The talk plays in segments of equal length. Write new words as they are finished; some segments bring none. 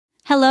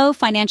Hello,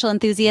 financial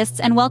enthusiasts,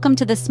 and welcome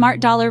to the Smart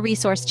Dollar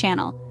Resource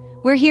channel.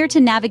 We're here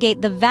to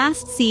navigate the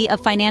vast sea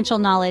of financial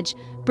knowledge,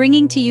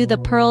 bringing to you the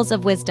pearls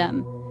of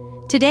wisdom.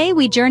 Today,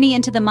 we journey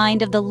into the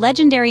mind of the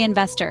legendary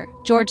investor,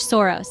 George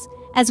Soros,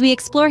 as we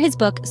explore his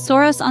book,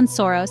 Soros on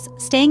Soros,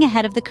 Staying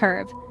Ahead of the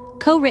Curve,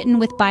 co-written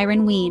with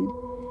Byron Wien.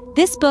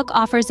 This book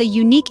offers a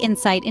unique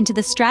insight into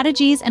the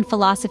strategies and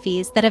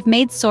philosophies that have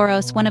made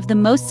Soros one of the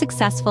most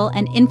successful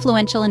and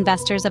influential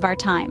investors of our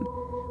time.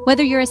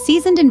 Whether you're a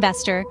seasoned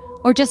investor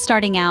or just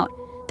starting out,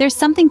 there's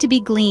something to be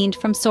gleaned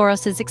from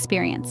Soros's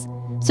experience.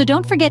 So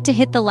don't forget to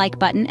hit the like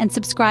button and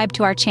subscribe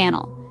to our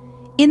channel.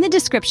 In the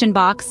description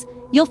box,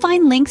 you'll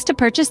find links to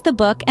purchase the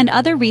book and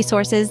other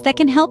resources that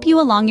can help you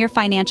along your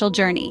financial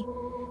journey.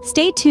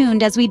 Stay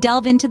tuned as we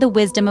delve into the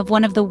wisdom of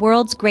one of the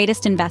world's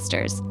greatest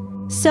investors.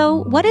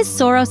 So, what is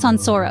Soros on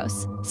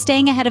Soros,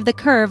 Staying Ahead of the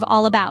Curve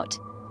all about?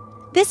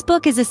 This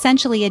book is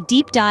essentially a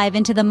deep dive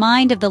into the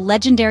mind of the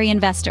legendary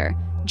investor,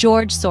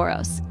 George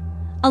Soros.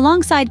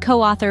 Alongside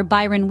co-author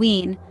Byron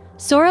Wien,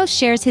 Soros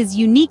shares his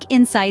unique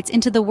insights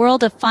into the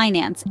world of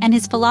finance and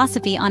his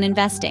philosophy on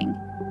investing.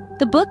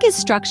 The book is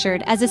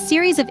structured as a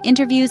series of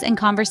interviews and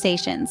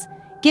conversations,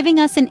 giving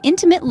us an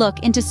intimate look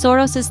into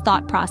Soros's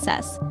thought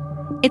process.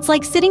 It's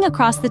like sitting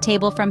across the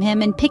table from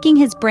him and picking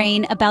his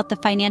brain about the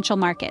financial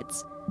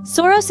markets.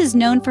 Soros is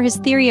known for his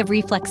theory of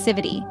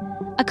reflexivity,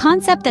 a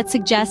concept that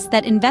suggests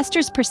that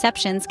investors'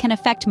 perceptions can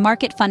affect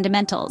market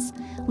fundamentals,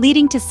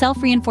 leading to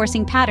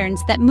self-reinforcing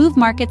patterns that move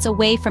markets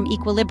away from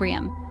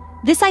equilibrium.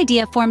 This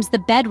idea forms the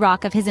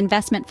bedrock of his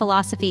investment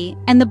philosophy,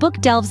 and the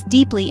book delves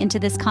deeply into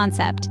this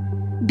concept.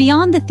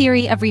 Beyond the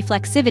theory of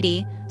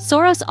reflexivity,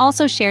 Soros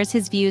also shares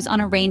his views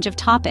on a range of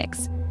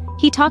topics.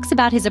 He talks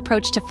about his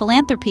approach to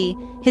philanthropy,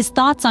 his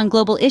thoughts on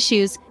global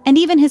issues, and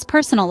even his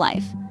personal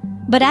life.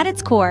 But at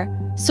its core,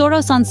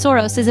 Soros on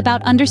Soros is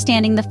about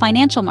understanding the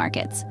financial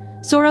markets.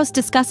 Soros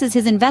discusses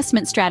his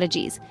investment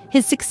strategies,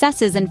 his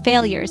successes and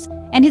failures,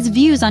 and his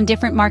views on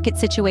different market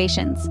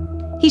situations.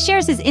 He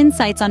shares his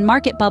insights on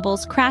market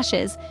bubbles,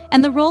 crashes,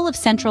 and the role of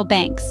central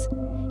banks.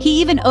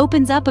 He even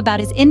opens up about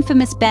his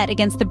infamous bet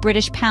against the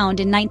British pound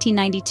in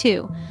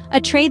 1992,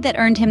 a trade that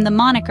earned him the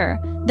moniker,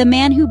 the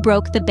man who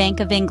broke the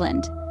Bank of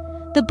England.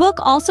 The book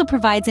also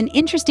provides an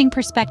interesting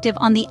perspective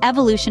on the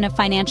evolution of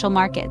financial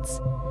markets.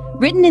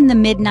 Written in the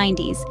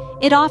mid-90s,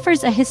 it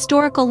offers a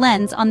historical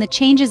lens on the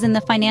changes in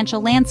the financial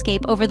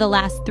landscape over the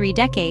last 3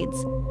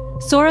 decades.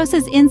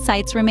 Soros's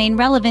insights remain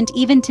relevant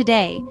even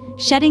today,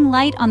 shedding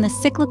light on the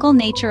cyclical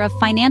nature of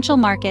financial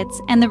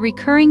markets and the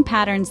recurring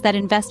patterns that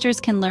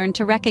investors can learn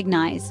to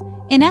recognize.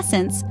 In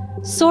essence,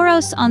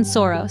 Soros on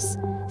Soros,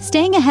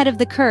 Staying Ahead of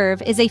the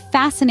Curve is a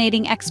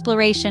fascinating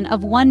exploration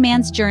of one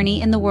man's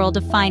journey in the world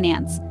of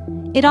finance.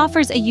 It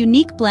offers a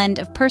unique blend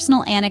of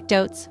personal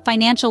anecdotes,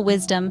 financial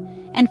wisdom,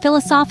 and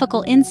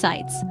philosophical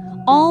insights,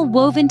 all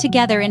woven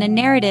together in a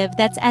narrative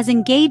that's as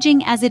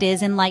engaging as it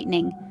is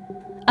enlightening.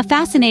 A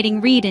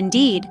fascinating read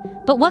indeed,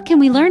 but what can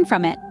we learn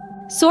from it?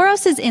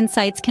 Soros's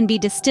insights can be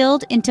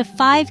distilled into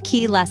 5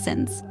 key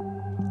lessons.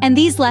 And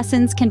these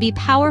lessons can be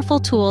powerful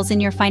tools in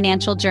your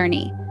financial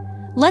journey.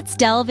 Let's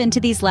delve into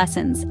these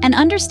lessons and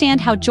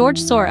understand how George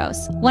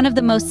Soros, one of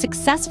the most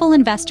successful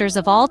investors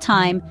of all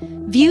time,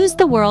 views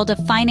the world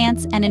of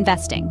finance and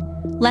investing.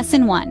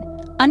 Lesson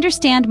 1.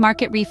 Understand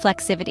market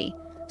reflexivity.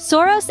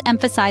 Soros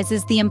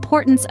emphasizes the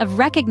importance of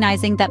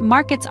recognizing that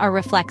markets are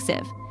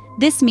reflexive.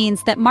 This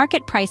means that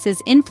market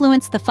prices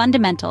influence the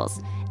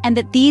fundamentals, and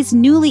that these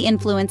newly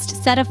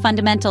influenced set of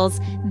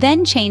fundamentals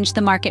then change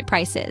the market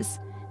prices.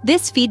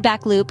 This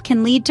feedback loop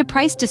can lead to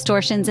price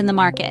distortions in the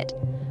market.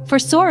 For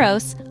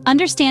Soros,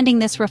 understanding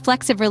this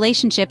reflexive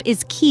relationship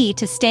is key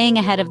to staying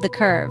ahead of the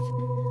curve.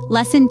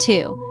 Lesson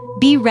 2.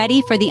 Be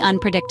ready for the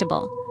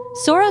unpredictable.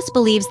 Soros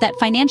believes that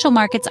financial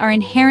markets are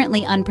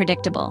inherently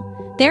unpredictable.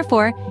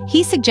 Therefore,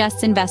 he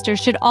suggests investors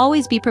should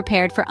always be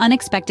prepared for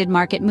unexpected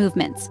market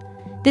movements.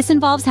 This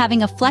involves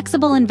having a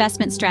flexible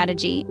investment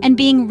strategy and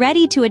being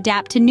ready to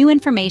adapt to new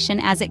information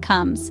as it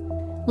comes.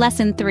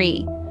 Lesson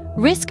 3.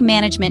 Risk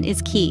management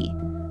is key.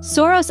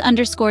 Soros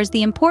underscores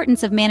the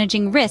importance of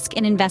managing risk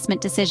in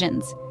investment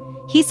decisions.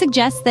 He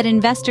suggests that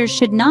investors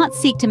should not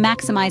seek to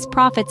maximize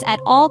profits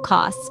at all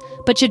costs,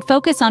 but should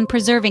focus on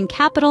preserving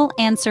capital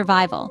and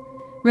survival.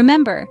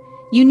 Remember,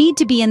 you need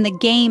to be in the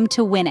game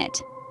to win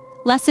it.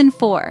 Lesson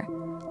 4.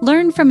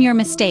 Learn from your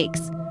mistakes.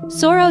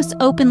 Soros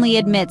openly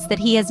admits that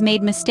he has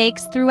made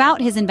mistakes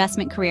throughout his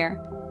investment career.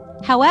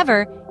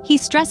 However, he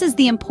stresses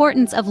the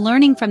importance of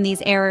learning from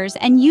these errors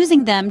and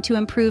using them to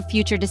improve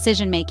future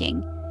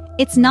decision-making.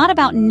 It's not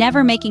about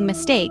never making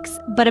mistakes,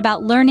 but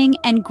about learning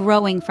and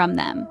growing from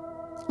them.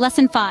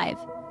 Lesson 5.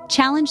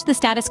 Challenge the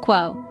status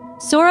quo.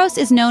 Soros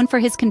is known for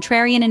his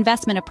contrarian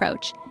investment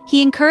approach.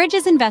 He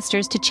encourages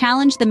investors to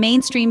challenge the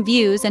mainstream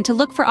views and to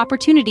look for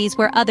opportunities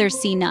where others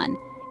see none.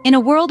 In a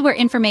world where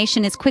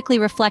information is quickly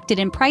reflected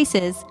in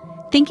prices,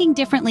 thinking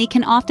differently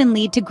can often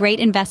lead to great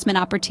investment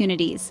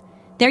opportunities.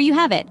 There you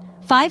have it,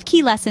 5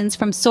 key lessons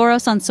from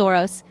Soros on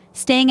Soros,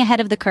 Staying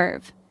Ahead of the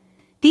Curve.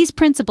 These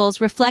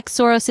principles reflect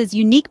Soros's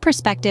unique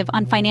perspective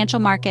on financial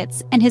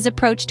markets and his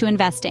approach to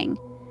investing.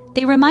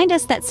 They remind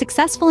us that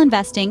successful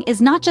investing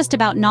is not just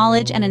about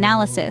knowledge and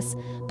analysis,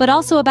 but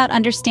also about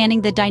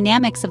understanding the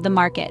dynamics of the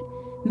market,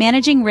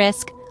 managing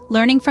risk,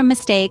 learning from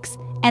mistakes,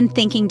 and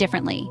thinking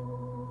differently.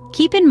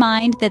 Keep in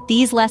mind that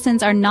these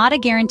lessons are not a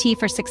guarantee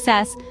for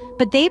success,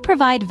 but they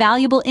provide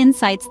valuable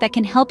insights that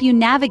can help you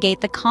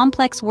navigate the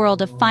complex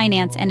world of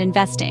finance and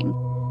investing.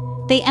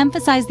 They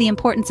emphasize the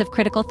importance of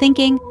critical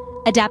thinking,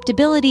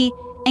 adaptability,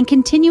 and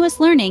continuous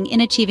learning in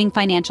achieving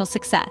financial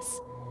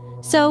success.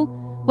 So,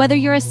 whether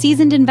you're a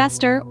seasoned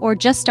investor or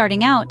just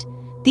starting out,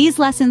 these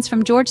lessons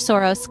from George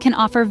Soros can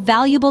offer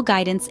valuable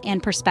guidance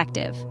and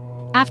perspective.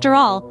 After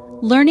all,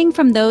 learning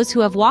from those who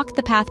have walked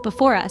the path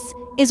before us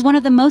is one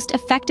of the most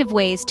effective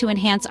ways to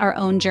enhance our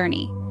own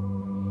journey.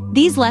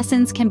 These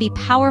lessons can be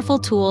powerful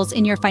tools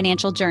in your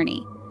financial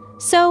journey.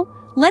 So,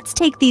 let's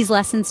take these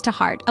lessons to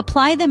heart,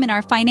 apply them in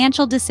our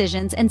financial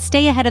decisions, and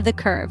stay ahead of the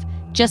curve,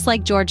 just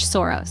like George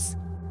Soros.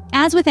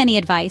 As with any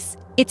advice,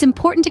 it's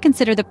important to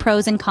consider the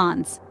pros and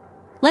cons.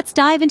 Let's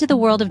dive into the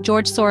world of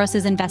George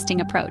Soros's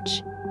investing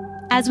approach.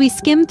 As we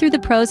skim through the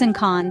pros and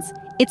cons,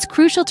 it's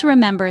crucial to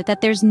remember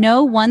that there's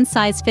no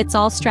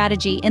one-size-fits-all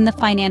strategy in the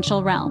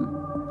financial realm.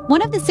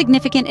 One of the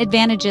significant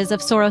advantages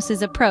of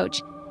Soros's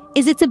approach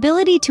is its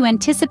ability to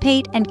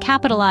anticipate and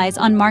capitalize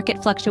on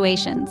market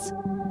fluctuations.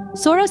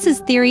 Soros's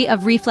theory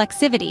of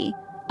reflexivity,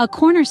 a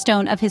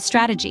cornerstone of his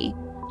strategy,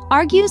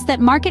 argues that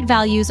market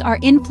values are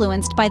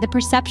influenced by the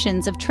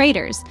perceptions of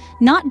traders,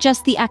 not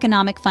just the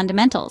economic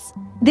fundamentals.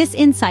 This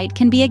insight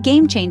can be a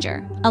game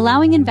changer,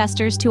 allowing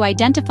investors to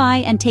identify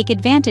and take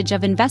advantage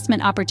of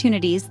investment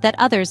opportunities that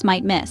others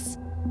might miss.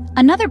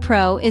 Another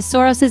pro is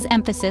Soros's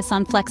emphasis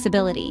on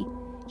flexibility.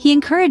 He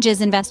encourages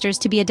investors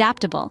to be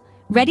adaptable,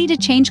 ready to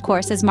change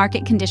course as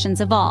market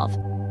conditions evolve.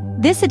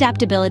 This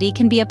adaptability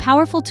can be a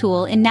powerful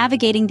tool in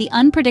navigating the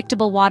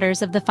unpredictable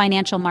waters of the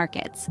financial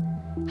markets.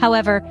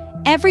 However,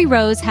 every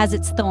rose has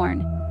its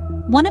thorn.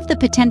 One of the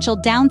potential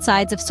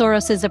downsides of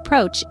Soros's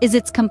approach is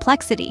its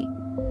complexity.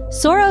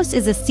 Soros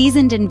is a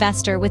seasoned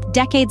investor with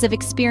decades of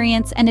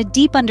experience and a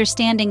deep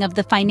understanding of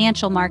the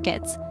financial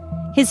markets.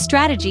 His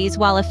strategies,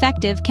 while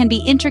effective, can be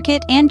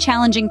intricate and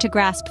challenging to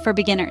grasp for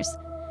beginners.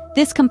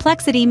 This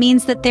complexity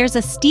means that there's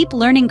a steep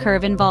learning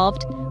curve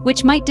involved,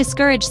 which might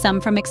discourage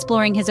some from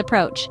exploring his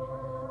approach.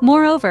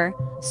 Moreover,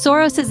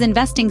 Soros's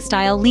investing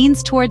style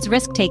leans towards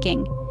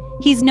risk-taking.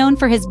 He's known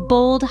for his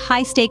bold,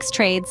 high-stakes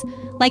trades,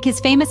 like his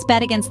famous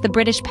bet against the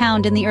British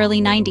pound in the early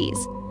 90s.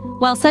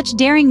 While such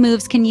daring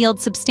moves can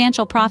yield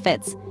substantial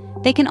profits,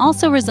 they can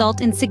also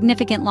result in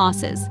significant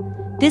losses.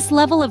 This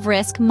level of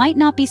risk might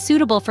not be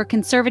suitable for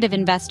conservative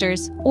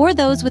investors or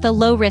those with a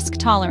low-risk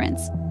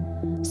tolerance.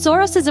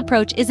 Soros's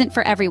approach isn't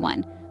for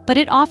everyone, but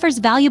it offers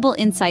valuable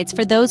insights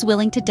for those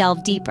willing to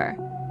delve deeper.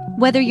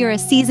 Whether you're a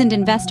seasoned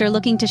investor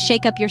looking to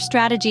shake up your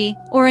strategy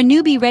or a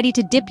newbie ready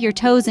to dip your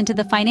toes into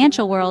the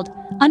financial world,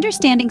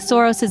 understanding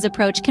Soros's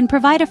approach can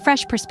provide a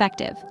fresh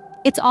perspective.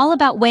 It's all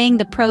about weighing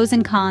the pros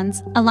and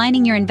cons,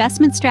 aligning your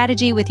investment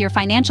strategy with your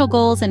financial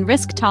goals and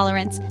risk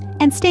tolerance,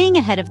 and staying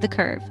ahead of the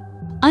curve.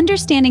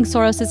 Understanding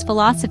Soros's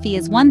philosophy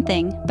is one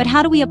thing, but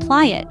how do we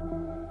apply it?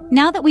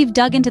 Now that we've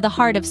dug into the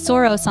heart of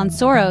Soros on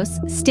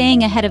Soros,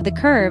 staying ahead of the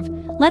curve,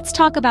 let's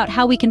talk about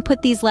how we can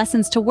put these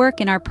lessons to work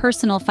in our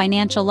personal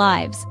financial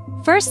lives.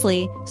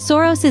 Firstly,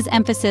 Soros's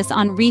emphasis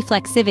on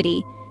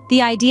reflexivity,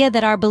 the idea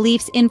that our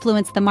beliefs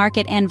influence the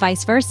market and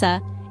vice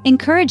versa,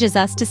 encourages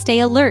us to stay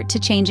alert to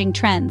changing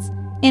trends.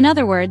 In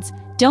other words,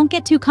 don't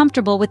get too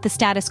comfortable with the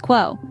status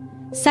quo.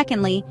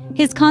 Secondly,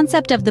 his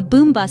concept of the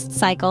boom-bust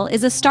cycle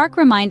is a stark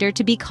reminder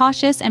to be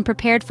cautious and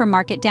prepared for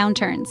market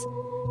downturns.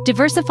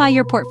 Diversify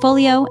your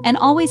portfolio and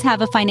always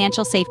have a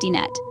financial safety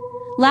net.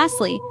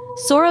 Lastly,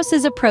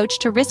 Soros's approach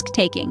to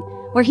risk-taking,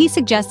 where he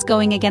suggests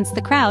going against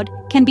the crowd,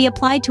 can be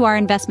applied to our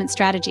investment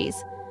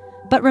strategies.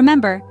 But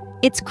remember,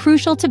 it's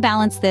crucial to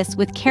balance this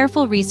with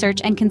careful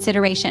research and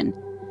consideration.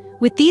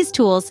 With these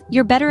tools,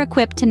 you're better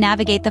equipped to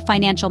navigate the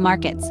financial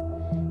markets.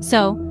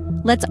 So,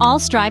 let's all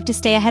strive to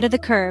stay ahead of the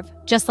curve,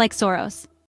 just like Soros.